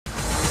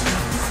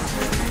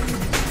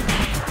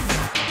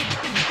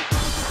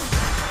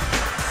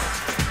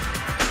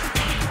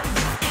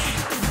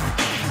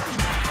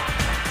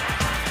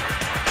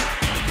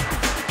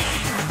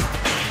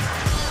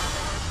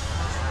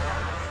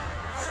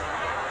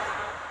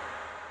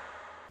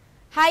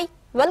Hi,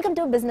 welcome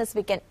to Business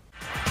Weekend.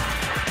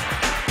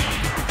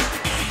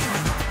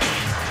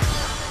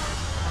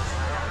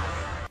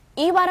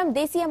 ఈ వారం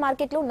దేశీయ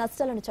మార్కెట్లు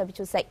నష్టాలను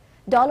చవిచూశాయి.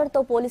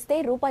 డాలర్తో పోలిస్తే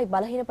రూపాయి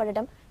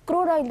బలహీనపడటం,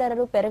 క్రూడ్ ఆయిల్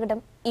ధరలు పెరగడం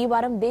ఈ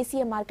వారం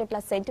దేశీయ మార్కెట్ల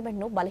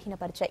సెంటిమెంట్ ను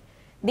బలహీనపరిచాయి.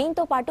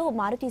 దీంతో పాటు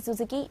Maruti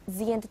Suzuki,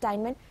 G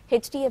entertainment,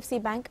 HDFC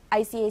bank,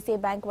 ICICI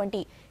bank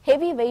వంటి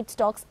హెవీ వెయిట్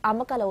స్టాక్స్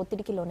అమ్మకాల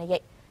ఒత్తిడికి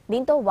లోనయ్యాయి.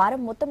 దీంతో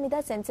వారం మొత్తం మీద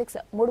సెన్సెక్స్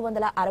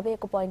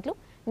 361 పాయింట్లు,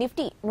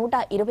 నిఫ్టీ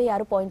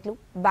 126 పాయింట్లు,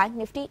 బ్యాంక్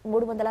నిఫ్టీ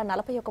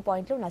 341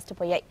 పాయింట్లు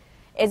నష్టపోయాయి.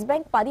 Yes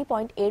bank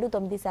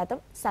 10.79%,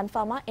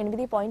 Sun Pharma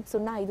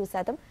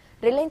 8.05%,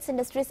 Reliance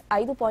industries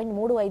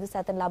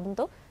 5.35%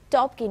 లాభంతో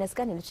టాప్ గెయినర్స్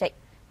గా నిలిచాయి.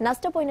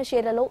 నష్టపోయిన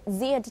షేర్లలో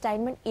G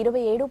entertainment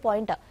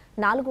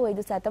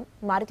 27.45%,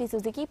 Maruti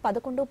Suzuki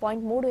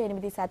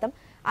 11.38%,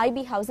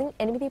 IB housing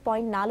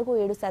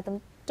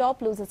 8.47%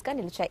 top losers గా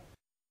నిలిచాయి.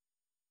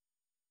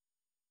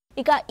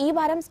 ఇక ఈ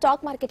వారం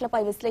స్టాక్ మార్కెట్లపై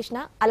విశ్లేషణ,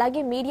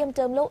 అలాగే మీడియం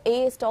టర్మ్ లో ఏ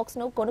స్టాక్స్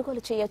ను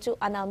కొనుగోలు చేయొచ్చు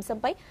అన్న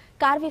అంశంపై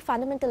కార్వి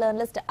ఫండమెంటల్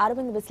అనలిస్ట్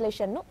అరవింద్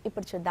విశ్లేషణను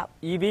ఇప్పుడు చూద్దాం.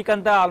 ఈ వీక్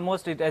అంతా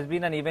almost it has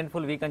been an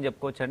eventful week అని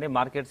చెప్పుకోవచ్చు అండి.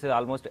 మార్కెట్స్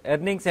ఆల్మోస్ట్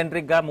ఎర్నింగ్స్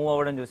సెంట్రిక్ గా మూవ్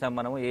అవ్వడం చూసాం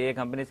మనం. ఏ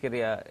కంపెనీస్ కి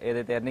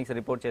ఏదైతే ఎర్నింగ్స్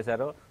రిపోర్ట్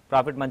చేశారో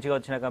ప్రాఫిట్ మంచిగా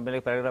వచ్చిన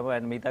కంపెనీలకు పెరగడం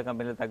అండ్ మిగతా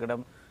కంపెనీలు తగ్గడం,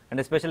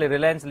 and especially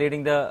Reliance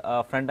leading the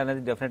front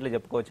అనేది డెఫినెట్లీ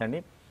చెప్పుకోవచ్చు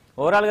అండి.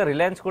 ఓవరాల్ గా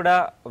రిలయన్స్ కూడా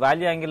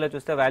వాల్యూ యాంగిల్లో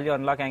చూస్తే, వాల్యూ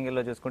అన్లాక్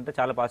యాంగిల్లో చూసుకుంటే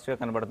చాలా పాజిటివ్ గా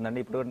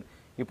కనబడుతుందండి.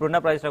 ఇప్పుడున్న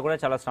ప్రైస్ లో కూడా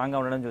చాలా స్ట్రాంగ్ గా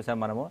ఉండడం చూసాం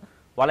మనము.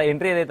 వాళ్ళ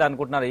ఎంట్రీ ఏదైతే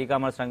అనుకుంటున్నారో ఈ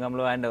కామర్స్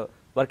రంగంలో and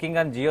working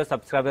on Jio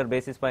subscriber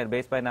base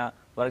పైన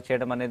వర్క్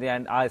చేయడం అనేది,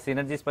 అండ్ ఆ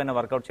సినర్జీస్ పైన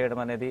వర్కౌట్ చేయడం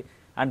అనేది,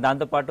 అండ్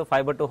దాంతోపాటు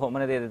ఫైబర్ టు హోమ్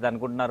అనేది ఏదైతే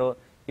అనుకుంటున్నారో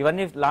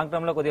ఇవన్నీ లాంగ్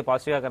టర్మ్ లో కొద్దిగా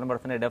పాజిటివ్ గా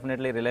కనబడుతున్నాయి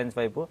డెఫినెట్లీ రిలయన్స్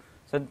వైపు.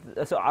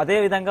 సో అదే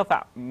విధంగా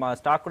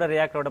స్టాక్ కూడా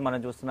రియాక్ట్ అవ్వడం మనం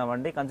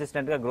చూస్తున్నామండి.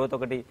 కన్సిస్టెంట్ గా గ్రోత్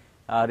ఒకటి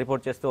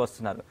రిపోర్ట్ చేస్తూ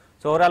వస్తున్నారు.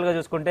 సో ఓవరాల్ గా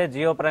చూసుకుంటే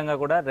జియో పరంగా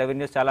కూడా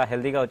రెవెన్యూస్ చాలా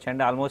హెల్దీగా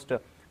వచ్చాయండి. Almost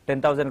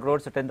 10,000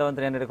 crores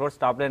 10,300 crores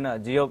top line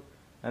Jio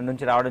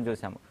నుంచి రావడం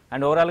చూసాము.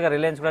 అండ్ ఓవరాల్ గా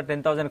రిలయన్స్ కూడా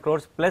 10,000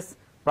 crores ప్లస్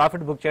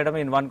ప్రాఫిట్ బుక్ చేయడం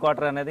ఇన్ 1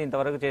 quarter అనేది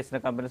ఇంతవరకు చేసిన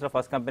కంపెనీస్ లో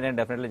ఫస్ట్ కంపెనీ అని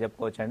డెఫినెట్లీ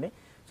చెప్పుకోవచ్చండి.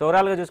 సో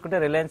ఓవరాల్ గా చూసుకుంటే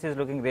Reliance is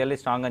looking really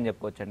strong అని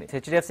చెప్పుకోవచ్చండి.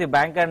 HDFC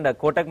bank and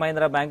Kotak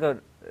Mahindra bank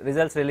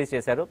results release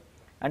చేశారు.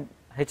 And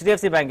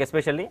HDFC bank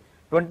especially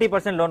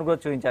 20% loan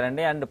growth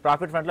చూపించారండి. And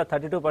profit front లో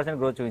 32%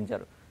 గ్రోత్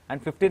చూపించారు.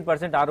 And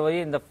 15% ROE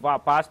in the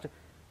past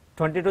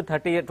 20 to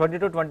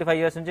 25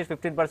 years నుంచి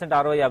 15%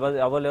 ROE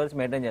above levels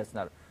maintain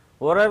చేస్తున్నారు.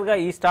 Overall గా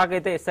ఈ stock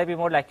అయితే SIP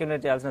mode లో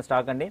accumulate చేయాల్సిన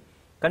స్టాక్ అండి.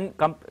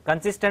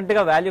 కన్సిస్టెంట్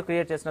గా వాల్యూ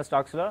క్రియేట్ చేసిన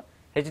స్టాక్స్ లో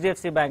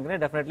హెచ్డిఎఫ్సి బ్యాంక్ ని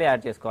డెఫినెట్లీ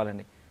యాడ్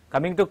చేసుకోవాలండి.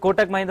 Coming to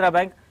Kotak Mahindra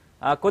bank,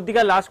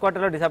 కొద్దిగా లాస్ట్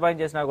క్వార్టర్ లో డిసప్పాయింట్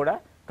చేసినా కూడా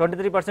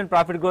 23%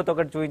 ప్రాఫిట్ గ్రోత్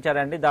ఒకటి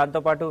చూపించారండి.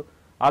 దాంతోపాటు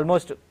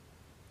almost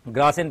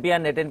gross NPA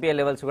and net NPA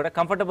levels కూడా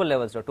కంఫర్టబుల్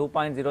లెవెల్స్ లో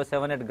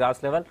 2.07 at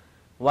gross level,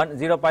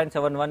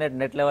 0.71 at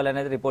net level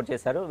అనేది రిపోర్ట్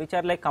చేశారు, which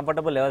are like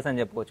comfortable levels అని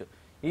చెప్పుకోవచ్చు.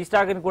 ఈ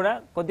స్టాక్ ని కూడా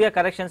కొద్దిగా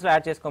కరెక్షన్స్ లో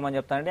యాడ్ చేసుకోమని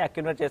చెప్తానండి.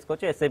 అక్యుములేట్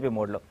చేసుకోవచ్చు ఎస్ఐపి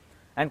మోడ్ లో.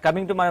 అండ్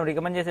కమింగ్ టు మనం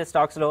రికమెండ్ చేసే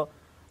స్టాక్స్ లో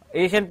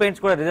ఏషియన్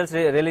పెయింట్స్ కూడా రిజల్ట్స్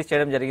రిలీజ్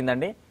చేయడం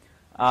జరిగిందండి.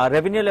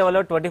 రెవెన్యూ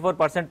లెవెల్లో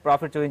 24%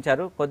 ప్రాఫిట్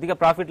చూపించారు. కొద్దిగా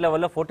ప్రాఫిట్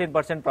లెవెల్లో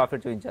 14%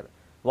 ప్రాఫిట్ చూపించారు.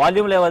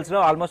 వాల్యూమ్ లెవెల్స్ లో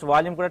ఆల్మోస్ట్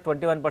వాల్యూమ్ కూడా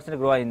 21%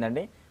 గ్రో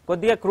అయిందండి.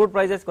 కొద్దిగా క్రూడ్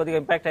ప్రైసెస్ కొద్దిగా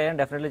ఇంపాక్ట్ అయ్యాయని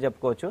డెఫినెట్లీ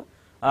చెప్పుకోవచ్చు.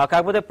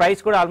 కాకపోతే ప్రైస్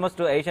కూడా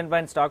almost Asian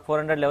paint stock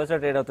 400 levels లో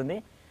ట్రేడ్ అవుతుంది.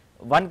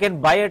 One can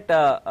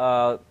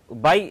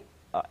buy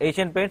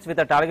Asian paints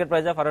with target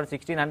price of around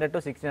 1600 to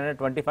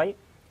 1625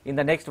 in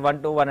the next 1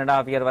 to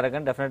 1.5 year వరకు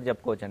అని డెఫినెట్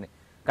చెప్పుకోవచ్చు అండి.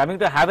 కమింగ్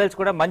టు హ్యావెల్స్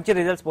కూడా మంచి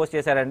రిజల్ట్స్ పోస్ట్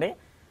చేశారండి.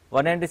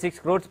 196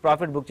 crores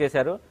ప్రాఫిట్ బుక్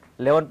చేశారు,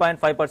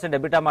 11.5%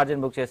 ఎబిటా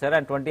మార్జిన్ బుక్ చేశారు,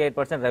 అండ్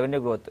 28% రెవెన్యూ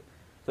గ్రోత్.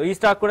 సో ఈ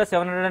స్టాక్ కూడా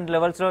 700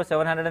 లెవెల్స్ లో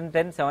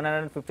 710,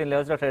 715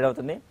 లెవెల్స్ లో ట్రేడ్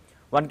అవుతుంది.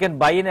 One can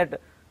buy in at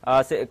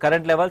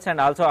current levels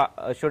and also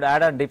should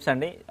add on dips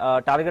అండి.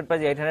 Target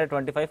price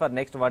 825 for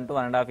next 1 to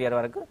 1.5 year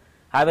వరకు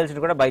హ్యావెల్స్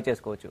కూడా బై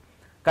చేసుకోవచ్చు.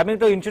 కమింగ్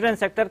టు ఇన్సూరెన్స్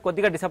సెక్టర్,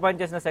 కొద్దిగా డిసప్పాయింట్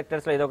చేసిన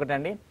సెక్టర్స్ లో ఇదొకటి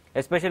అండి.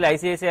 ఎస్పెషల్లీ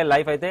ఐసిఐసిఐ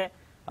లైఫ్ అయితే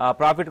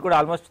ప్రాఫిట్ కూడా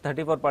ఆల్మోస్ట్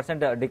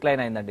 34%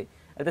 డిక్లైన్ అయిందండి.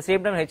 At the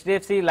same time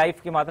HDFC life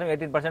కి మాత్రం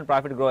 18%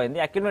 ప్రాఫిట్ గ్రో అయింది.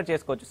 అక్యుములేట్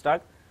చేసుకోవచ్చు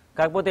స్టాక్.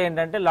 కాకపోతే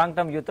ఏంటంటే లాంగ్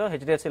టర్మ్ వ్యూ తో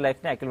హెచ్డిఎఫ్సి లైఫ్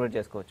ని అక్యుములేట్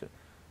చేసుకోవచ్చు.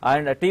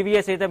 అండ్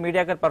టీవీఎస్ అయితే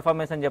మీడియాకర్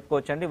పర్ఫార్మెన్స్ అని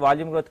చెప్పుకోవచ్చు అండి.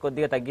 వాల్యూమ్ గ్రోత్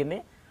కొద్దిగా తగ్గింది.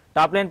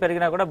 టాప్ లైన్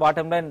పెరిగినా కూడా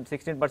బాటమ్ లైన్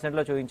 16%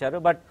 లో చూపించారు.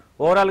 బట్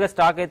ఓవరాల్ గా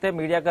స్టాక్ అయితే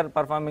మీడియాకర్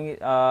పర్ఫార్మింగ్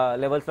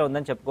లెవెల్స్ లో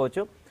ఉందని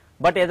చెప్పుకోవచ్చు.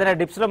 బట్ ఏదైనా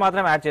డిప్స్ లో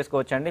మాత్రం యాడ్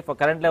చేసుకోవచ్చు అండి.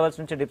 కరెంట్ లెవెల్స్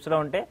నుంచి డిప్స్ లో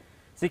ఉంటే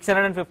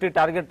 650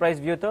 టార్గెట్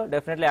ప్రైస్ వ్యూ తో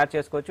డెఫినెట్లీ యాడ్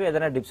చేసుకోవచ్చు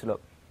ఏదైనా డిప్స్ లో.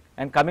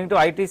 And coming to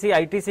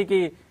ఐటీసీకి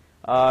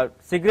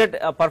cigarette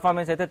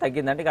performance అయితే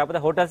తగ్గిందండి. కాకపోతే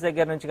హోటల్స్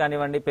దగ్గర నుంచి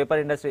కానివ్వండి,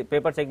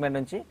 పేపర్ సెగ్మెంట్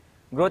నుంచి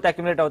గ్రోత్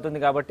అక్యుములేట్ అవుతుంది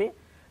కాబట్టి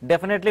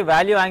డెఫినెట్లీ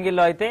వాల్యూ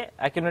యాంగిల్లో అయితే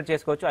అక్యుములేట్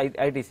చేసుకోవచ్చు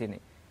ఐటీసీని.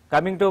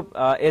 కమింగ్ టు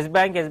ఎస్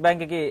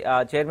బ్యాంక్ కి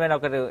చైర్మన్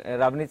ఒకరు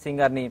రవనీత్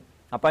సింగ్ గారిని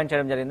అపాయింట్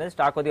చేయడం జరిగింది.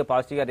 స్టాక్ కొద్దిగా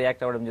పాజిటివ్ గా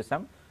రియాక్ట్ అవ్వడం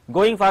చూస్తాం.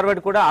 గోయింగ్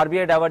ఫార్వర్డ్ కూడా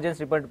ఆర్బీఐ డైవర్జెన్స్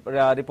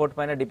రిపోర్ట్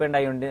పైన డిపెండ్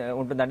అయి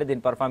ఉంటుందండి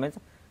దీని పర్ఫార్మెన్స్.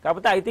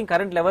 కాకపోతే I think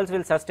current levels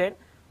will sustain.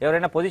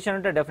 ఎవరైనా పొజిషన్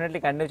ఉంటే డెఫినెట్లీ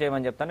కంటిన్యూ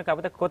చేయమని చెప్తాను.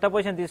 కాకపోతే కొత్త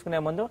పొజిషన్ తీసుకునే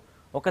ముందు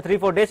ఒక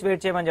 3-4 days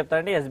వెయిట్ చేయమని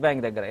చెప్తానండి ఎస్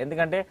బ్యాంక్ దగ్గర.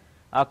 ఎందుకంటే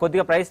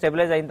కొద్దిగా ప్రైస్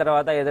స్టెబిలైజ్ అయిన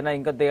తర్వాత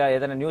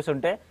ఏదైనా న్యూస్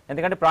ఉంటే,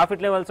 ఎందుకంటే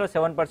ప్రాఫిట్ లెవెల్స్ లో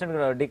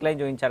 7% డిక్లైన్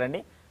చూపించారండి.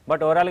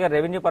 బట్ ఓవరాల్ గా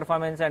revenue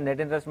performance and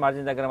net interest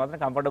margin దగ్గర మాత్రం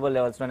కంఫర్టబుల్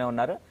లెవెల్స్ లోనే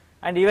ఉన్నారు.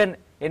 అండ్ ఈవెన్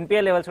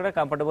ఎన్పిఎల్ లెవెల్స్ కూడా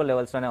కంఫర్టబుల్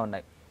లెవెల్స్ లోనే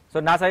ఉన్నాయి. సో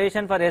నా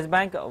suggestion for yes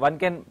bank one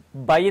can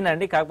buy in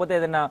అండి. కాకపోతే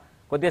ఏదైనా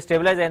కొద్దిగా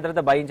స్టెబిలైజ్ అయిన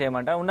తర్వాత బై ఇన్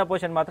చేయమంటారు. ఉన్న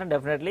పొజిషన్ మాత్రం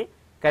డెఫినెట్లీ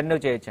కంటిన్యూ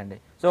చేయొచ్చండి.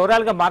 సో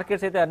ఓవరాల్ గా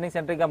మార్కెట్స్ అయితే ఎర్నింగ్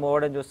సెంట్రిక్ గా మూవ్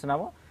అవడం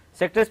చూస్తున్నాము.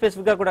 సెక్టర్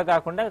స్పెసిఫిక్ గా కూడా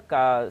కాకుండా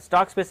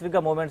స్టాక్ స్పెసిఫిక్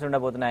గా movements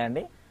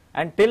ఉండబోతున్నాయండి.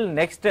 And till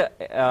next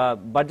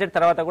budget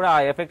తర్వాత కూడా ఆ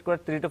ఎఫెక్ట్ కూడా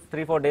 3 to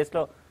 4 days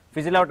లో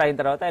ఫిజిల్ అవుట్ అయిన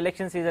తర్వాత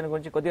ఎలక్షన్ సీజన్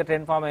గురించి కొద్దిగా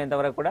ట్రెండ్ ఫామ్ అయ్యేంత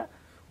వరకు కూడా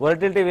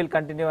వొలటిలిటీ విల్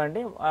కంటిన్యూ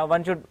అండి.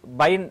 One should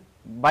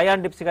buy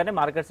on dips గానే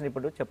మార్కెట్స్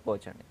ఇప్పుడు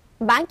చెప్పుకోవచ్చు అండి.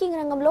 బ్యాంకింగ్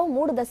రంగంలో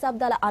 3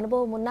 దశాబ్దాల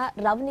అనుభవం ఉన్న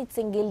రవనీత్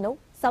సింగ్ గిల్ ను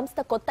సంస్థ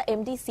కొత్త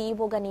ఎండీ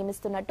సీఈఓగా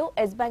నియమిస్తున్నట్టు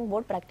ఎస్ బ్యాంక్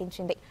బోర్డు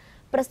ప్రకటించింది.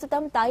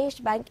 ప్రస్తుతం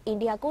తాయేష్ బ్యాంక్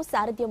ఇండియాకు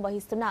సారథ్యం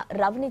వహిస్తున్న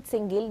రవనీత్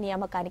సింగ్ గిల్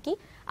నియామకానికి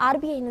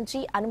ఆర్బీఐ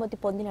నుంచి అనుమతి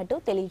పొందినట్టు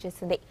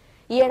తెలియజేసింది.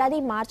 ఈ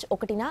ఏడాది మార్చి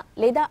 1న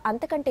లేదా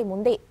అంతకంటే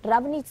ముందే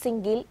రవనీత్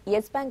సింగ్ గిల్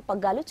ఎస్ బ్యాంక్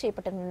పగ్గాలు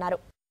చేపట్టనున్నారు.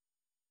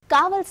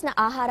 కావలసిన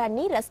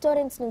ఆహారాన్ని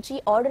రెస్టారెంట్స్ నుంచి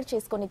ఆర్డర్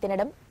చేసుకుని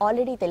తినడం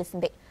ఆల్రెడీ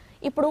తెలిసిందే.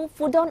 ఇప్పుడు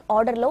ఫుడ్ ఆన్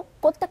ఆర్డర్ లో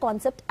కొత్త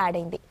కాన్సెప్ట్ యాడ్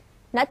అయింది.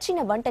 నచ్చిన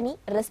వంటని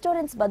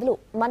రెస్టారెంట్స్ బదులు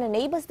మన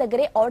నైబర్స్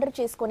దగ్గరే ఆర్డర్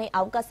చేసుకునే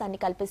అవకాశాన్ని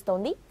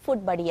కల్పిస్తోంది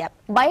ఫుడ్ బడీ యాప్.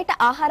 బయట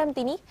ఆహారం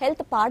తిని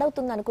హెల్త్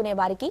పాడవుతుందనుకునే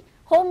వారికి,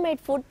 హోమ్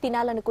మేడ్ ఫుడ్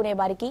తినాలనుకునే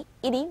వారికి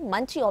ఇది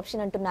మంచి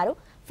ఆప్షన్ అంటున్నారు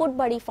ఫుడ్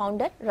బడీ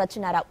ఫౌండర్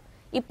రచనారావు.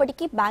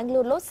 ఇప్పటికీ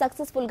బెంగళూరులో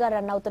సక్సెస్ఫుల్ గా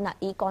రన్ అవుతున్న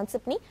ఈ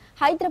కాన్సెప్ట్ ని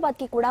హైదరాబాద్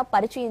కి కూడా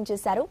పరిచయం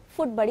చేశారు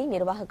ఫుడ్ బడీ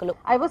నిర్వాహకులు.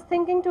 I was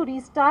thinking to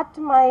restart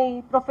my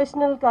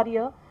professional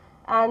career,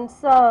 and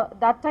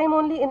that time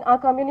only in our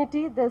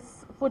community this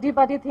foodie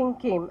buddy thing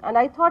came, and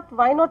I thought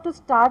why not to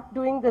start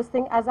doing this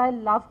thing, as I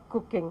love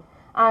cooking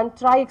and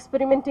try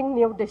experimenting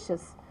new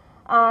dishes.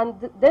 And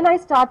then I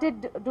started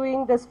doing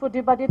this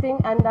foodie buddy thing,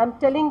 and I'm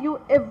telling you,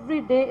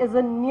 every day is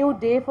a new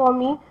day for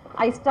me.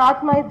 I start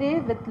my day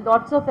with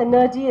lots of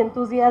energy,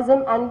 enthusiasm,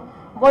 and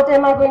what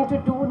am I going to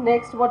do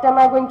next, what am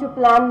I going to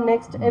plan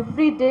next.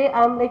 Every day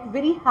I'm like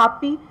very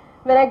happy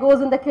when I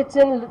goes in the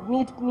kitchen,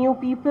 meet new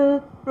people,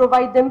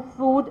 provide them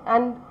food,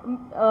 and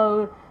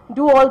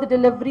do all the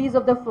deliveries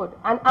of the food.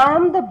 And I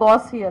am the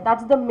boss here.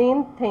 That's the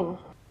main thing.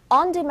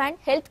 On demand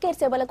health care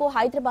సేవలకు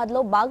హైదరాబాద్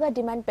లో బాగా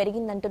demand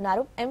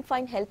పెరిగిందంటున్నారు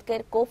ఎంఫైన్ health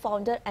care co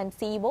founder and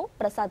CEO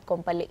Prasad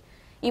Kompally.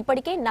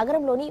 ఇప్పటికే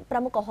నగరంలోని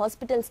ప్రముఖ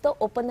hospitals తో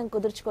ఒప్పందం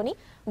కుదుర్చుకుని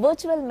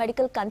virtual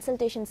medical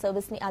consultation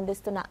service ని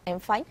అందిస్తున్న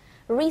ఎంఫైన్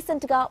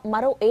రీసెంట్ గా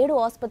మరో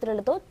 7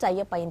 ఆసుపత్రులతో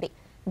టైఅప్ అయింది.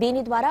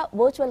 దీని ద్వారా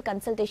వర్చువల్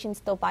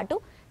కన్సల్టేషన్స్ తో పాటు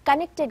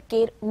కనెక్టెడ్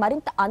కేర్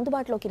మరింత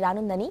అందుబాటులోకి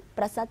రానుందని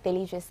ప్రసాద్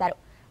తెలియజేశారు.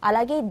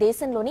 అలాగే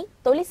దేశంలోని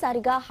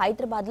తొలిసారిగా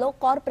హైదరాబాద్ లో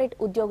కార్పొరేట్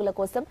ఉద్యోగుల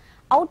కోసం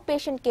అవుట్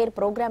పేషెంట్ కేర్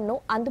ప్రోగ్రామ్ ను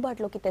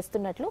అందుబాటులోకి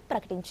తెస్తున్నట్లు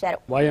ప్రకటించారు.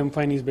 Why I'm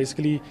fine is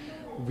basically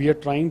we are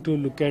trying to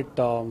look at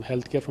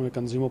healthcare from a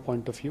consumer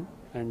point of view,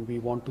 and we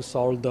want to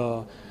solve the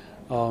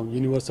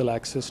universal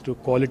access to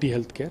quality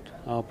healthcare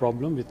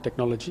problem with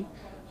technology,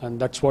 and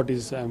that's what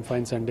is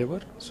Fine's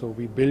endeavor. So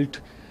we built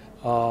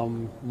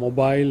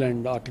mobile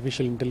and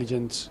artificial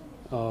intelligence,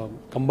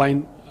 combine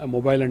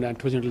mobile and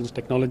artificial intelligence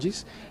technologies,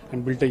 and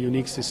built a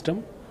unique system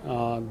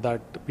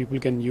that people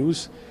can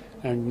use,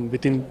 and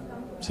within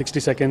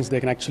 60 seconds they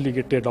can actually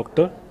get a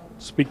doctor,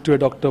 speak to a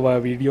doctor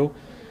via video,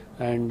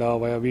 and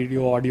via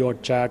video, audio, or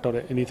chat or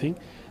anything,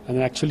 and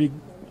then actually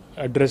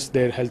address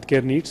their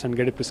healthcare needs and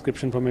get a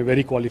prescription from a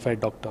very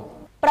qualified doctor.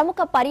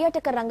 ప్రముఖ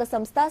పర్యాటక రంగ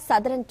సంస్థ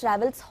southern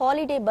travels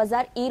holiday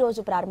Bazar ఈ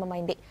రోజు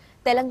ప్రారంభమైంది.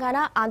 తెలంగాణ,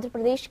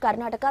 ఆంధ్రప్రదేశ్,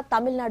 కర్ణాటక,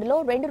 తమిళనాడులో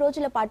 2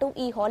 రోజుల పాటు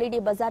ఈ హాలిడే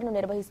బజార్ ను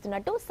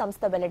నిర్వహిస్తున్నట్టు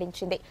సంస్థ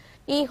వెల్లడించింది.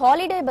 ఈ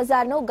హాలిడే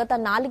బజార్ ను గత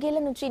 4 ఏళ్ల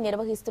నుంచి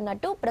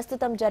నిర్వహిస్తున్నట్టు,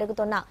 ప్రస్తుతం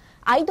జరుగుతున్న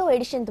 5వ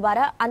ఎడిషన్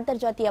ద్వారా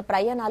అంతర్జాతీయ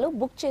ప్రయాణాలు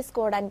బుక్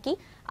చేసుకోవడానికి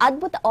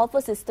అద్భుత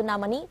ఆఫర్స్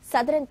ఇస్తున్నామని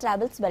సదరన్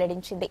ట్రావెల్స్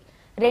వెల్లడించింది.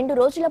 2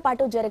 రోజుల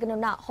పాటు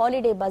జరగనున్న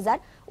హాలిడే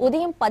బజార్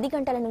ఉదయం 10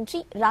 గంటల నుంచి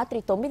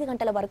రాత్రి 9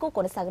 గంటల వరకు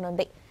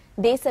కొనసాగనుంది.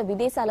 దేశ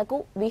విదేశాలకు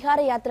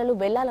విహారయాత్రలు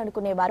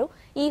వెళ్లాలనుకునేవారు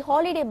ఈ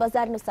హాలిడే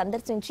బజార్ ను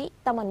సందర్శించి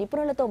తమ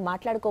నిపుణులతో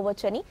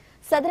మాట్లాడుకోవచ్చని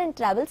సదరన్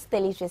ట్రావెల్స్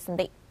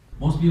తెలియజేసింది.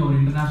 Mostly our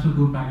international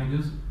tour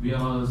packages, we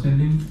are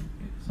sending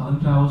Southern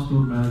Travels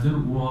tour manager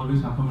who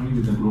always accompany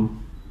with the group.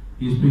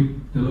 He speak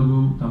Telugu,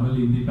 Tamil,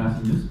 Hindi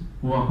passengers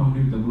who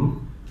accompany with the group,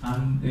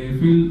 and they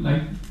feel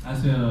like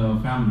as a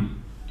family.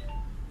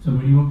 So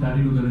minimum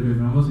 30 to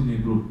 35 members in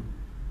a group.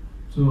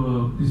 So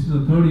this is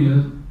the 3rd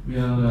year. We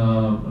are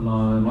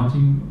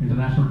launching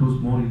international tours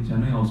more in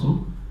Chennai also.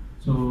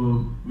 So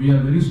we are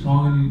very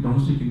strong in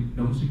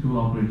domestic tour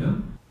operator.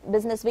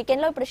 Business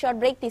weekend లో ఇప్పుడు short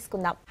break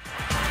తీసుకుందాం.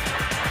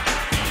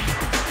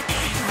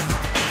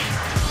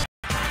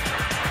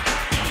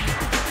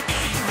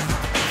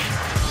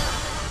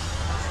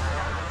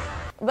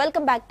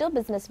 Welcome back to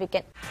business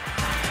weekend.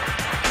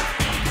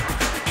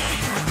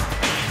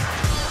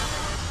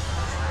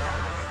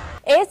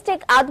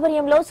 ఏస్టెక్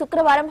ఆధ్వర్యంలో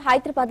శుక్రవారం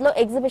హైదరాబాద్ లో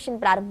exhibition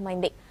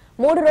ప్రారంభమైంది.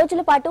 3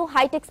 రోజుల పాటు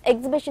HITEX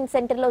exhibition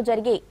centre లో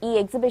జరిగే ఈ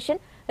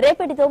ఎగ్జిబిషన్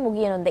రేపటితో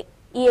ముగియనుంది.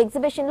 ఈ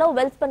ఎగ్జిబిషన్ లో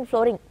వెల్స్పన్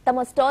ఫ్లోరింగ్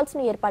తమ స్టాల్స్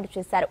ను ఏర్పాటు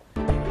చేశారు.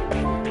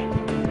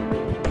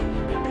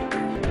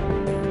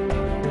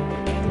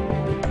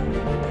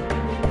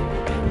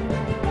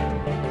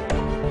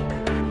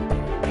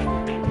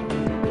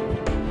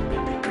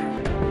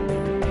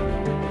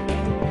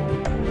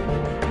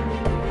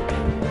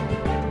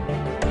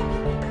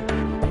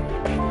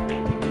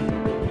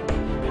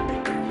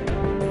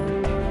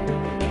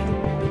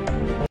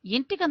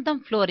 ఇంటికంతం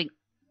ఫ్లోరింగ్,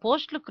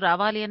 పోస్ట్ లుక్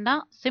రావాలి అన్నా,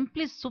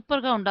 సింప్లీ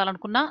సూపర్ గా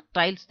ఉండాలనుకున్నా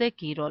tiles they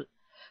key role.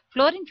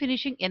 Flooring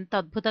finishing ఎంత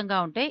అద్భుతంగా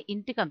ఉంటే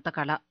ఇంటికంత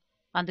కళ.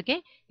 అందుకే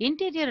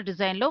ఇంటీరియర్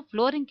డిజైన్ లో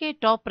ఫ్లోరింగ్ కే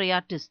టాప్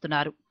ప్రయారిటీ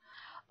ఇస్తున్నారు.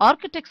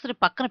 ఆర్కిటెక్ట్స్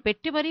పక్కన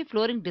పెట్టి మరీ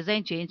ఫ్లోరింగ్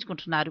డిజైన్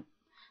చేయించుకుంటున్నారు.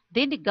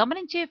 దీన్ని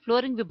గమనించే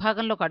ఫ్లోరింగ్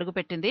విభాగంలోకి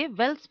అడుగుపెట్టింది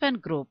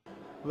Welspun group.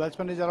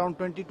 Welspun is around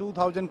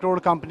 22,000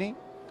 crore company,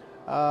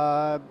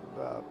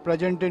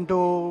 present into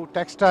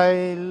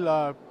textile,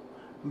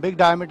 big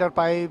diameter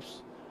pipes,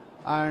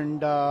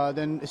 and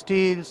then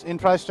steels,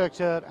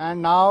 infrastructure, and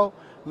now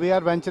we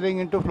are venturing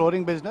into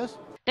flooring business.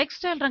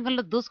 Textile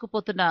రంగంలో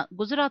దూసుకుపోతున్న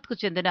గుజరాత్ కు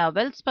చెందిన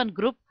వెల్స్పన్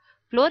గ్రూప్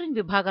ఫ్లోరింగ్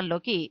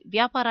విభాగంలోకి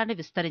వ్యాపారాన్ని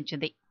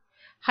విస్తరించింది.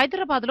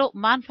 హైదరాబాద్ లో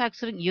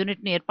మ్యానుఫ్యాక్చరింగ్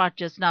యూనిట్ ను ఏర్పాటు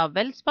చేసిన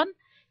వెల్స్పన్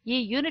ఈ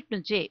యూనిట్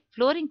నుంచే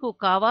ఫ్లోరింగ్ కు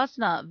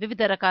కావాల్సిన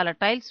వివిధ రకాల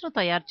టైల్స్ ను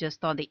తయారు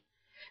చేస్తోంది.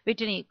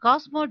 వీటిని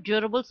cosmo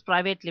durables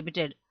private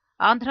limited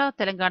Andhra,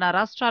 Telangana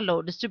రాష్ట్రాల్లో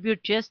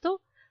డిస్ట్రిబ్యూట్ చేస్తూ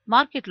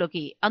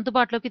మార్కెట్లోకి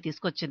అందుబాటులోకి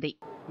తీసుకొచ్చింది.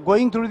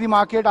 Going through the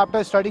market, after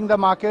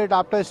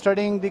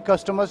studying the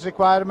customers'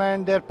 requirement,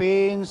 their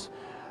pains,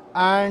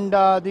 and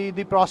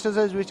the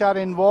processes which are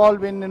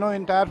involved in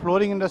entire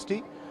flooring industry,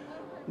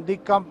 the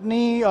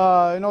company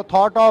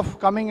thought of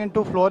coming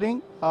into flooring.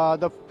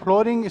 The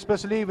flooring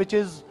especially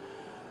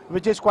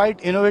which is quite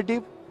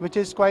innovative, which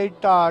is quite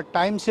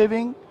time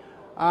saving,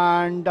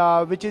 and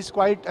which is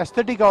quite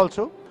aesthetic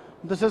also.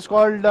 This is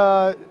called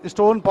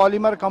stone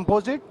polymer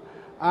composite,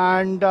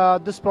 and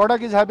this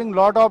product is having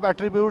lot of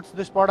attributes.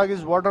 This product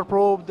is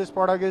waterproof, this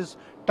product is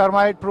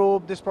termite proof,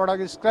 this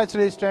product is scratch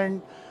resistant,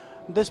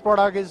 this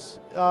product is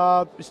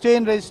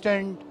stain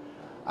resistant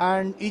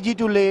and easy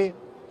to lay,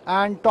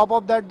 and top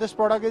of that this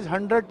product is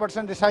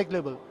 100%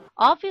 recyclable.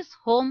 Office,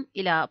 home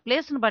ఇలా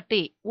place ను బట్టి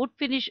would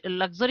finish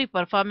luxury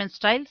performance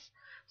styles,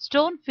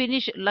 stone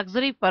finish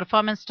luxury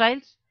performance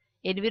styles,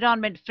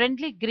 environment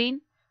friendly green,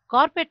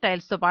 carpet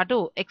tiles తో పాటు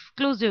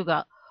exclusive గా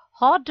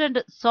hard and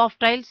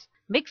soft tiles,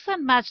 mix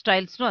and match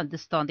tiles ను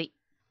అందిస్తోంది.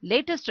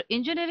 Latest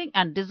engineering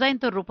and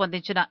design తో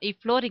రూపొందించిన ఈ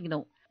ఫ్లోరింగ్ ను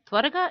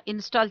త్వరగా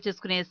ఇన్స్టాల్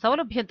చేసుకునే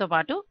సౌలభ్యంతో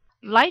పాటు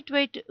light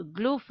weight,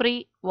 glue free,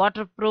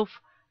 water proof,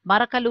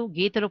 మరకలు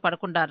గీతలు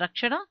పడకుండా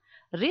రక్షణ,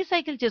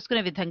 రీసైకిల్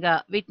చేసుకునే విధంగా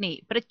వీటిని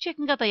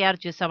ప్రత్యేకంగా తయారు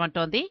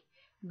చేశామంటోంది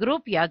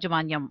గ్రూప్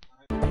యాజమాన్యం.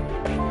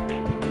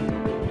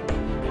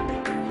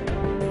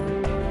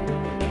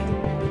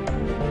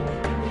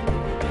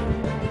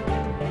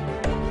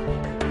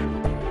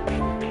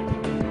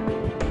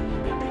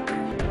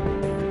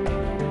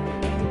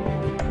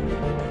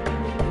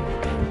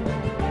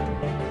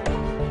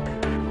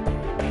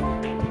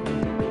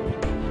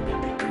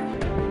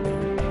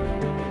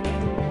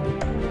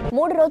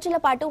 మూడు రోజుల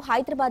పాటు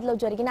హైదరాబాద్ లో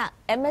జరిగిన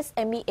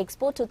ఎంఎస్ఎంఈ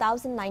ఎక్స్పో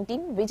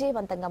 2019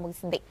 విజయవంతంగా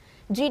ముగిసింది.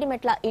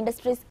 జీడిమెట్ల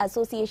ఇండస్ట్రీస్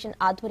అసోసియేషన్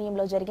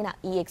ఆధ్వర్యంలో జరిగిన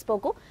ఈ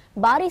ఎక్స్పోకు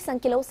భారీ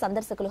సంఖ్యలో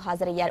సందర్శకులు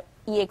హాజరయ్యారు.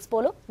 ఈ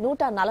ఎక్స్పోలో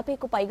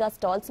 140కు పైగా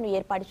స్టాల్స్ ను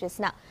ఏర్పాటు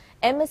చేసిన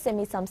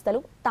ఎంఎస్ఎంఈ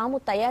సంస్థలు తాము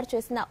తయారు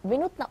చేసిన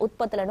వినూత్న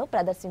ఉత్పత్తులను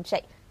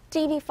ప్రదర్శించాయి.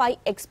 TV5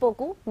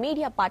 ఎక్స్పోకు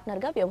మీడియా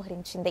పార్ట్నర్ గా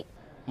వ్యవహరించింది.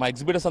 మా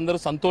ఎగ్జిబిటర్స్ అందరూ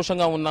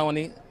సంతోషంగా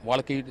ఉన్నామని,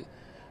 వాళ్ళకి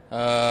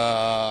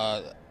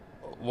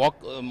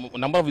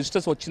నంబర్ ఆఫ్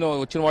విజిటర్స్ వచ్చిన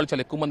వాళ్ళు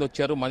చాలా ఎక్కువ మంది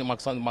వచ్చారు.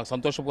 మాకు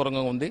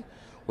సంతోషపూర్వకంగా ఉంది.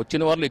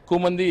 వచ్చిన వాళ్ళు ఎక్కువ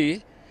మంది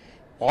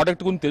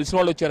ప్రోడక్ట్ గురించి తెలిసిన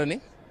వాళ్ళు వచ్చారని,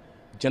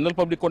 జనరల్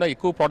పబ్లిక్ కూడా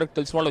ఎక్కువ ప్రోడక్ట్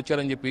తెలిసిన వాళ్ళు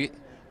వచ్చారని చెప్పి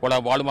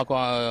వాళ్ళు మాకు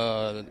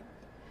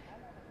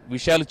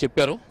విషయాలు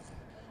చెప్పారు.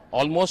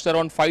 Almost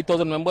around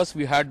 5,000 members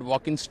we had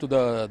walk-ins to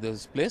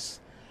this place,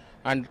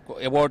 and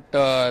about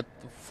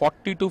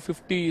 40 to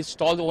 50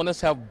 stall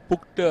owners have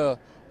booked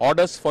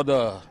orders for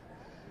the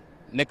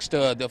next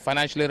the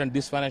financial year and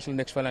this financial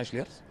next financial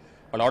years.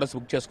 వాళ్ళు ఆర్డర్స్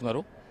బుక్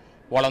చేసుకున్నారు.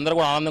 వాళ్ళందరూ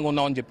కూడా ఆనందంగా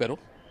ఉన్నామని చెప్పారు.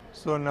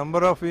 So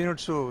number of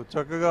units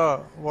చక్కగా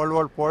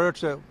వాళ్ళ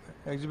products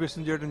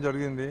exhibition చేయడం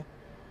జరిగింది.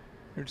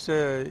 It's a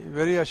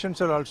very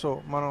essential also.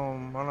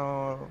 మన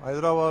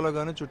హైదరాబాద్లో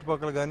కానీ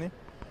చుట్టుపక్కల కానీ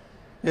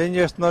ఏం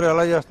చేస్తున్నారు,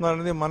 ఎలా చేస్తున్నారు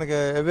అనేది మనకి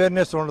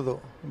అవేర్నెస్ ఉండదు.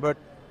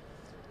 బట్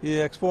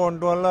ఈ ఎక్స్పో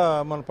ఉండటం వల్ల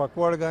మన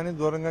పక్కవాడు కానీ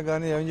దూరంగా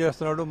కానీ ఏం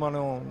చేస్తున్నాడు,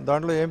 మనం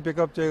దాంట్లో ఏం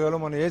పికప్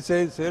చేయగలం, మనం ఏ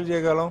సేల్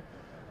చేయగలం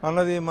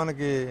అన్నది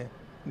మనకి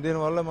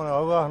దీనివల్ల మన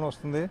అవగాహన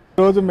వస్తుంది.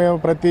 ఈరోజు మేము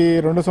ప్రతి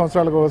 2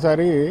 సంవత్సరాలకు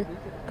ఒకసారి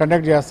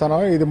కండక్ట్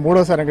చేస్తున్నాం. ఇది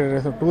 3వసారి కండక్ట్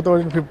చేస్తాం.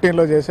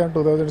 2015లో చేసాం,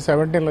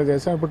 2017లో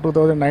చేసాం, ఇప్పుడు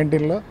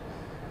 2019లో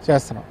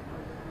చేస్తున్నాం.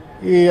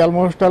 ఈ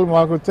ఆల్మోస్ట్ ఆల్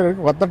మాకు వచ్చే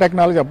కొత్త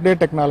టెక్నాలజీ,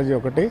 అప్డేట్ టెక్నాలజీ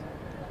ఒకటి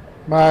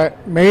మా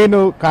మెయిన్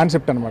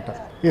కాన్సెప్ట్ అనమాట.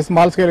 ఈ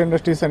స్మాల్ స్కేల్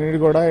ఇండస్ట్రీస్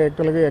అనేది కూడా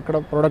యాక్చువల్గా ఎక్కడ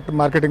ప్రొడక్ట్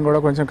మార్కెటింగ్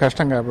కూడా కొంచెం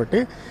కష్టం కాబట్టి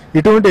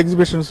ఇటువంటి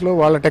ఎగ్జిబిషన్స్లో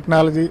వాళ్ళ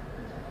టెక్నాలజీ,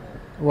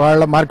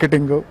 వాళ్ళ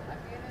మార్కెటింగ్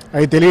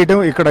అవి తెలియటం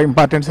ఇక్కడ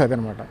ఇంపార్టెన్స్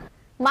అదనమాట.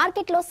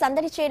 మార్కెట్లో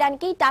సందడి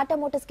చేయడానికి టాటా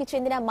మోటార్స్ కి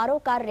చెందిన మరో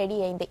కార్ రెడీ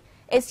అయింది.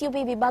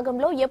 ఎస్యూవీ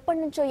విభాగంలో ఎప్పటి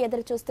నుంచో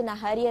ఎదురు చూస్తున్న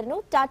హ్యారియర్ ను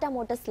టాటా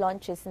మోటార్స్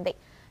లాంచ్ చేసింది.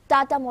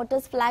 Tata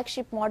Motors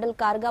flagship model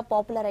car గా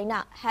పాపులర్ అయిన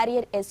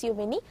Harrier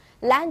ఎస్యూవీని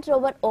land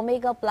rover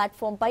omega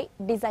platform పై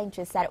డిజైన్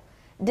చేశారు.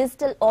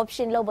 డిజిటల్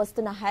ఆప్షన్ లో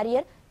వస్తున్న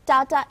Harrier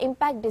Tata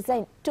impact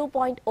design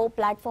 2.0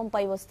 platform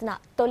పై వస్తున్న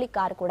తొలి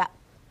కారు కూడా.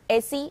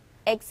 SE,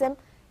 XM,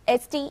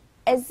 ST,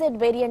 SZ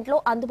variant లో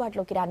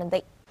అందుబాటులోకి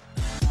రానుంది.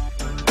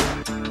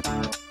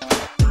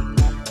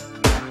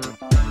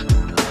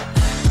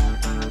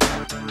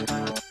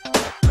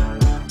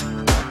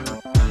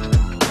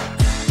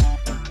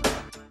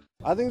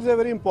 I think it's a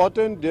very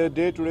important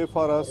day today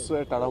for us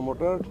at Tata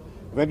Motor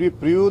when we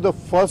preview the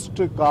first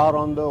car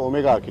on the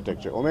Omega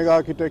architecture. Omega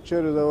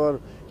architecture is our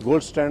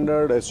gold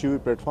standard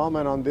SUV platform,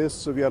 and on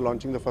this we are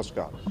launching the first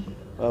car.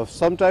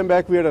 Some time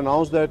back we had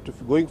announced that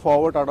going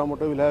forward Tata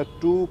Motor will have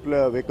two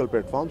vehicle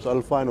platforms,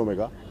 Alpha and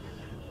Omega.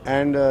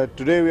 And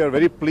today we are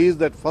very pleased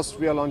that first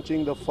we are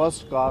launching the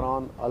first car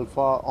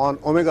on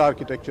Omega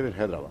architecture in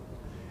Hyderabad.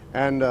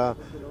 And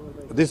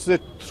this is a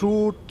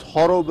true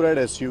thoroughbred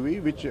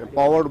SUV which is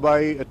powered by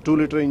a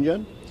 2-liter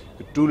engine,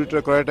 a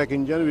 2-liter Cryotech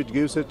engine which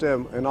gives it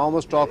an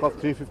enormous torque of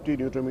 350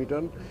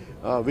 Nm,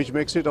 which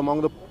makes it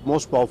among the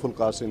most powerful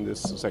cars in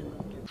this segment.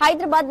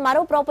 Hyderabad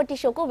మరో property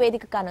షోకు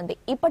వేదిక కానుంది.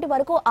 ఇప్పటి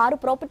వరకు 6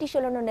 property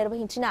షోలను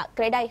నిర్వహించిన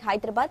క్రెడాయ్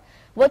హైదరాబాద్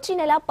వచ్చే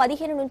నెల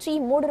 15 నుంచి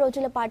 3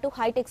 రోజుల పాటు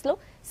హైటెక్స్ లో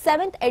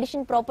 7th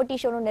ఎడిషన్ ప్రాపర్టీ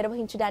షోను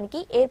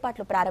నిర్వహించడానికి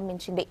ఏర్పాట్లు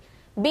ప్రారంభించింది.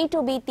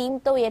 B2B థీమ్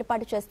తో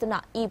ఏర్పాటు చేస్తున్న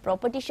ఈ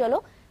ప్రాపర్టీ షోలో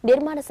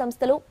నిర్మాణ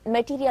సంస్థలు,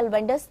 మెటీరియల్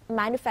వెండర్స్,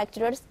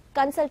 మ్యానుఫ్యాక్చరర్స్,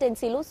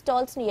 కన్సల్టెన్సీలు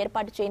స్టాల్స్ ను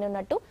ఏర్పాటు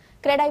చేయనున్నట్టు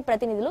క్రెడాయ్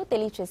ప్రతినిధులు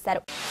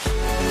తెలియజేశారు.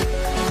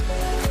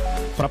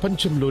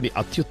 ప్రపంచంలోని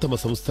అత్యుత్తమ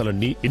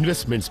సంస్థలన్నీ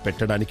ఇన్వెస్ట్మెంట్స్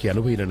పెట్టడానికి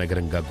అనువైన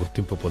నగరంగా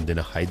గుర్తింపు పొందిన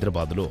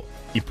హైదరాబాద్ లో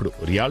ఇప్పుడు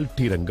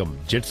రియాలిటీ రంగం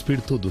జెట్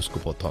స్పీడ్ తో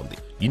దూసుకుపోతోంది.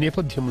 ఈ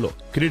నేపథ్యంలో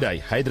క్రెడాయ్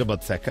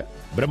హైదరాబాద్ శాఖ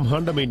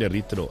బ్రహ్మాండమైన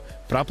రీతిలో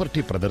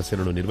ప్రాపర్టీ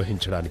ప్రదర్శనను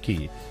నిర్వహించడానికి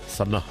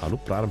సన్నాహాలు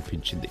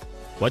ప్రారంభించింది.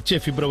 వచ్చే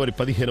ఫిబ్రవరి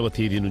 15వ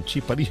తేదీ నుంచి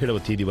 17వ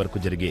తేదీ వరకు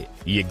జరిగే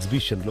ఈ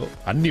ఎగ్జిబిషన్ లో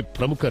అన్ని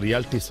ప్రముఖ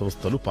రియాలిటీ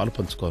సంస్థలు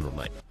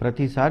పాల్పంచుకోనున్నాయి.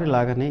 ప్రతిసారి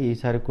లాగానే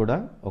ఈసారి కూడా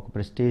ఒక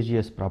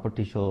ప్రెస్టీజియస్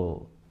ప్రాపర్టీ షో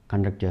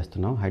కండక్ట్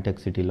చేస్తున్నాం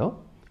హైటెక్ సిటీలో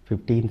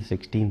 15th,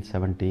 16th,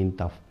 17th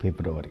of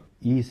February.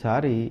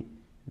 ఈసారి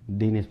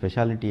దీని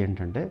స్పెషాలిటీ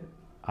ఏంటంటే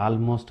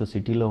ఆల్మోస్ట్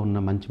సిటీలో ఉన్న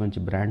మంచి మంచి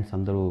బ్రాండ్స్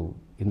అందరూ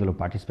ఇందులో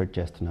పార్టిసిపేట్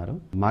చేస్తున్నారు.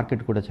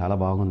 మార్కెట్ కూడా చాలా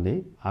బాగుంది.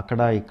 అక్కడ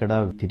ఇక్కడ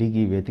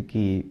తిరిగి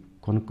వెతికి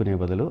కొనుక్కునే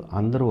బదులు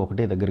అందరూ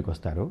ఒకటే దగ్గరికి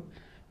వస్తారు.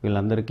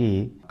 వీళ్ళందరికీ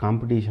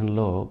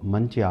కాంపిటీషన్లో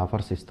మంచి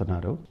ఆఫర్స్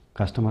ఇస్తున్నారు.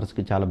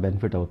 కస్టమర్స్కి చాలా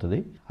బెనిఫిట్ అవుతుంది.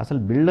 అసలు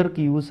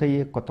బిల్డర్కి యూస్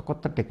అయ్యే కొత్త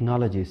కొత్త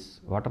technologies,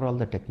 what are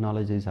all the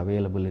technologies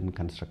available in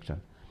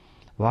construction,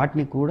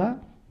 వాటిని కూడా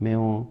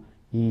మేము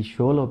ఈ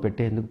షోలో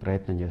పెట్టేందుకు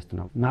ప్రయత్నం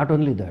చేస్తున్నాం. నాట్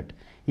ఓన్లీ దట్,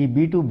 ఈ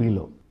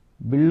B2Bలో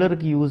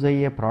బిల్డర్కి యూజ్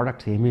అయ్యే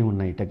ప్రోడక్ట్స్ ఏమేమి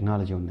ఉన్నాయి,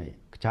 టెక్నాలజీ ఉన్నాయి.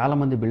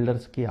 చాలామంది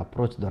బిల్డర్స్కి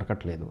అప్రోచ్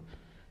దొరకట్లేదు.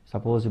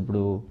 సపోజ్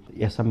ఇప్పుడు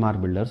SMR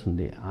బిల్డర్స్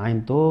ఉంది,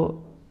 ఆయనతో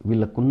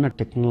వీళ్ళకున్న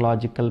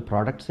టెక్నాలజికల్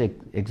ప్రోడక్ట్స్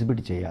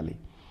ఎగ్జిబిట్ చేయాలి,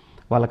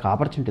 వాళ్ళకి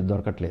ఆపర్చునిటీ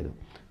దొరకట్లేదు.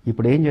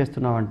 ఇప్పుడు ఏం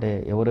చేస్తున్నామంటే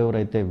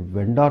ఎవరెవరైతే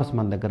వెండార్స్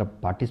మన దగ్గర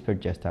పార్టిసిపేట్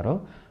చేస్తారో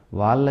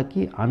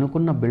వాళ్ళకి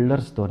అనుకున్న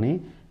బిల్డర్స్తోని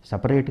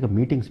సపరేట్గా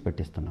meetings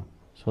పెట్టిస్తున్నాం.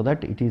 So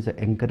that it is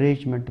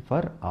encouragement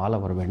for all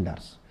our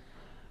vendors.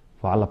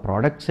 వాళ్ళ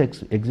ప్రోడక్ట్స్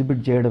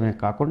ఎగ్జిబిట్ చేయడమే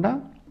కాకుండా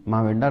మా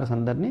వెండర్స్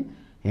అందరినీ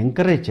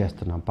ఎంకరేజ్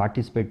చేస్తున్నాం,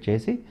 పార్టిసిపేట్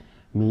చేసి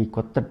మీ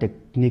కొత్త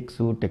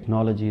టెక్నిక్స్,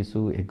 టెక్నాలజీస్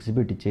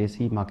ఎగ్జిబిట్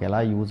చేసి మాకు ఎలా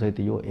యూజ్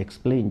అవుతాయో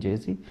ఎక్స్ప్లెయిన్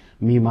చేసి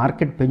మీ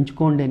మార్కెట్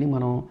పెంచుకోండి అని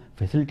మనం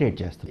ఫెసిలిటేట్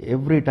చేస్తాం.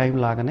 ఎవ్రీ టైం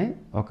లాగానే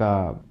ఒక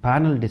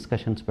ప్యానల్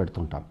డిస్కషన్స్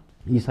పెడుతుంటాం.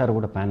 ఈసారి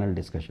కూడా ప్యానల్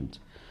డిస్కషన్స్.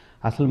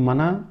 అసలు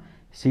మన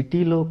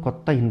సిటీలో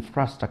కొత్త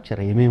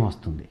ఇన్ఫ్రాస్ట్రక్చర్ ఏమేమి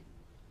వస్తుంది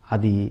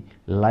అది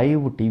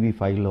లైవ్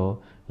TV5లో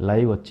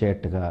లైవ్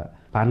వచ్చేట్టుగా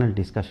ప్యానల్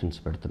డిస్కషన్స్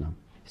పెడుతున్నాం.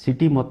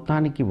 సిటీ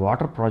మొత్తానికి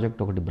వాటర్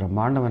ప్రాజెక్ట్ ఒకటి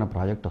బ్రహ్మాండమైన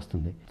ప్రాజెక్ట్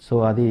వస్తుంది. సో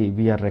అది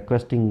వీఆర్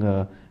రిక్వెస్టింగ్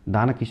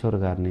దానకిషోర్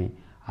గారిని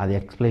అది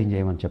ఎక్స్ప్లెయిన్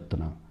చేయమని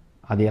చెప్తున్నాం.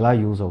 అది ఎలా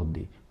యూజ్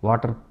అవుద్ది,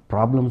 వాటర్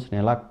ప్రాబ్లమ్స్ని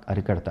ఎలా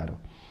అరికడతారు.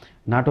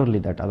 నాట్ ఓన్లీ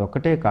దట్,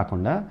 అదొక్కటే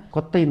కాకుండా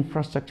కొత్త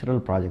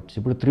ఇన్ఫ్రాస్ట్రక్చరల్ ప్రాజెక్ట్స్,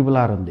 ఇప్పుడు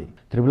RRR ఉంది,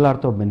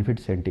 RRRతో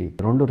బెనిఫిట్స్ ఏంటి,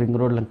 2 రింగ్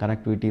రోడ్ల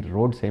కనెక్టివిటీ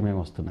రోడ్స్ ఏమేమి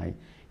వస్తున్నాయి,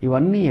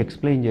 ఇవన్నీ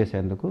ఎక్స్ప్లెయిన్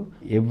చేసేందుకు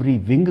ఎవ్రీ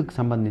వింగ్కి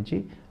సంబంధించి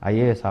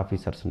IAS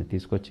ఆఫీసర్స్ని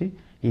తీసుకొచ్చి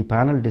ఈ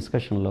ప్యానల్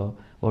డిస్కషన్లో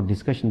ఓ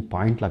డిస్కషన్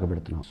పాయింట్ లాగా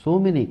పెడుతున్నాం. సో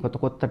మెనీ కొత్త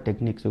కొత్త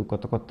టెక్నిక్స్,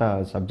 కొత్త కొత్త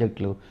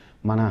సబ్జెక్టులు,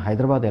 మన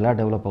హైదరాబాద్ ఎలా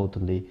డెవలప్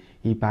అవుతుంది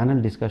ఈ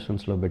ప్యానల్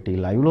డిస్కషన్స్లో పెట్టి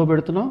లైవ్లో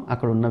పెడుతున్నాం.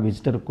 అక్కడ ఉన్న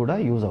విజిటర్కి కూడా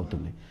యూజ్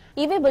అవుతుంది.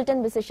 ఇవే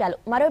బులెటిన్ విశేషాలు.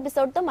 మరో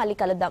ఎపిసోడ్తో మళ్ళీ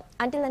కలుద్దాం.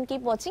 Until then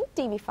keep watching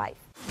TV5.